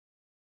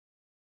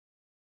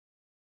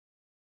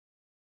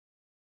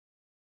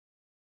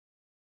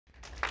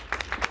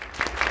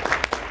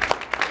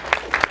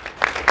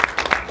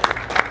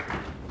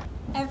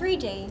Every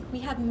day, we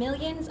have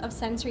millions of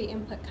sensory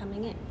input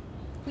coming in.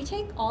 We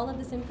take all of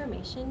this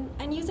information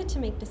and use it to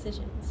make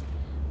decisions.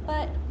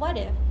 But what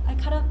if I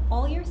cut off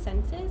all your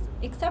senses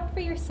except for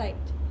your sight?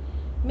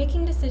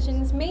 Making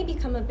decisions may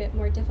become a bit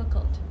more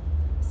difficult.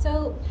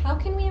 So how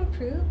can we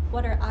improve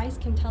what our eyes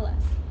can tell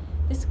us?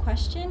 This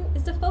question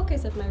is the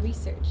focus of my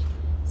research,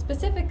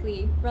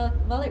 specifically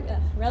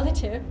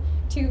relative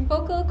to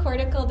focal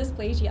cortical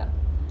dysplasia,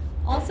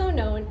 also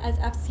known as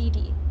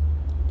FCD.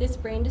 This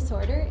brain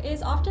disorder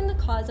is often the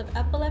cause of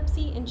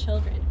epilepsy in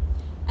children,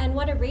 and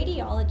what a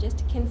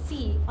radiologist can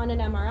see on an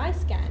MRI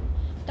scan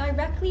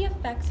directly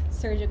affects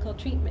surgical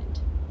treatment.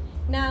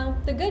 Now,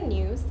 the good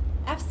news,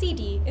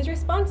 FCD is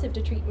responsive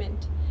to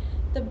treatment.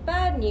 The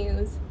bad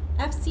news,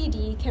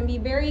 FCD can be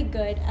very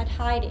good at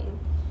hiding.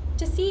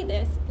 To see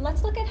this,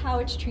 let's look at how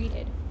it's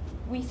treated.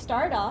 We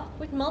start off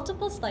with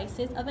multiple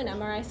slices of an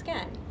MRI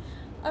scan.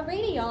 A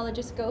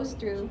radiologist goes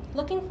through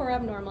looking for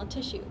abnormal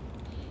tissue.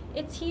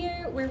 It's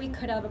here where we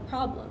could have a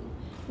problem.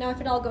 Now, if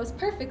it all goes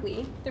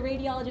perfectly, the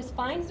radiologist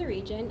finds the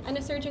region and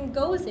a surgeon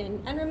goes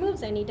in and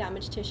removes any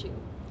damaged tissue.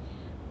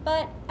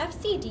 But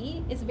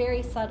FCD is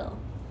very subtle.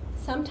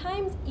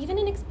 Sometimes, even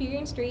an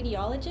experienced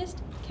radiologist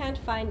can't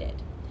find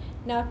it.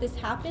 Now, if this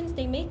happens,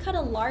 they may cut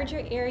a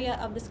larger area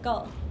of the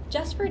skull,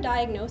 just for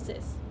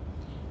diagnosis.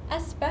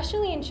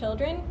 Especially in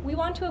children, we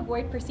want to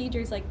avoid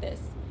procedures like this.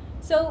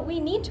 So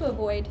we need to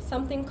avoid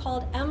something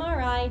called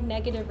MRI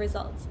negative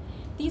results.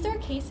 These are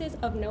cases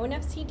of known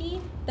FCD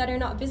that are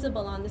not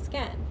visible on the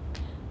scan.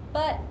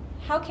 But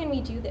how can we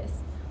do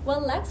this?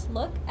 Well, let's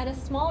look at a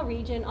small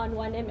region on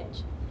one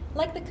image.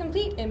 Like the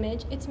complete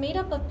image, it's made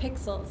up of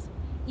pixels.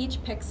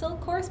 Each pixel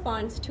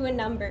corresponds to a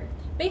number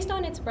based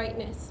on its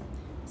brightness.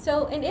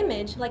 So an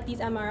image, like these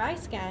MRI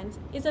scans,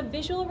 is a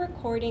visual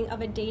recording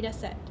of a data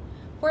set.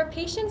 For a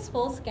patient's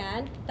full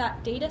scan,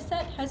 that data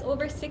set has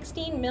over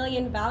 16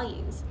 million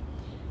values.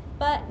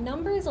 But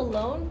numbers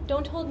alone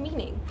don't hold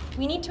meaning.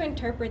 We need to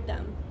interpret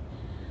them.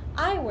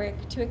 I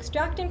work to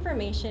extract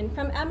information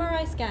from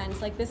MRI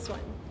scans like this one.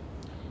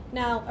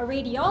 Now, a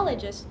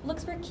radiologist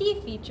looks for key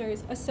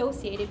features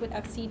associated with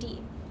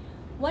FCD.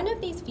 One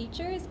of these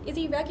features is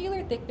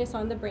irregular thickness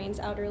on the brain's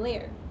outer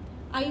layer.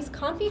 I use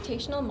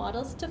computational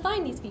models to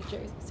find these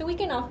features so we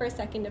can offer a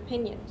second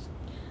opinion.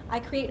 I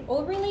create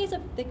overlays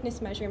of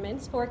thickness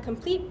measurements for a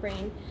complete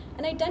brain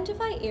and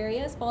identify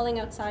areas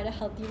falling outside a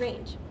healthy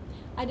range.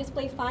 I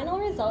display final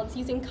results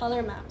using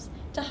color maps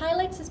to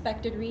highlight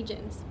suspected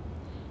regions.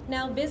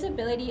 Now,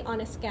 visibility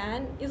on a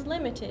scan is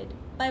limited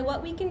by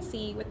what we can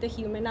see with the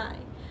human eye.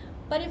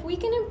 But if we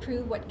can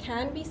improve what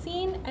can be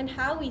seen and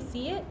how we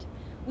see it,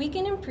 we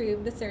can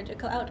improve the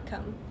surgical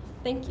outcome.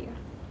 Thank you.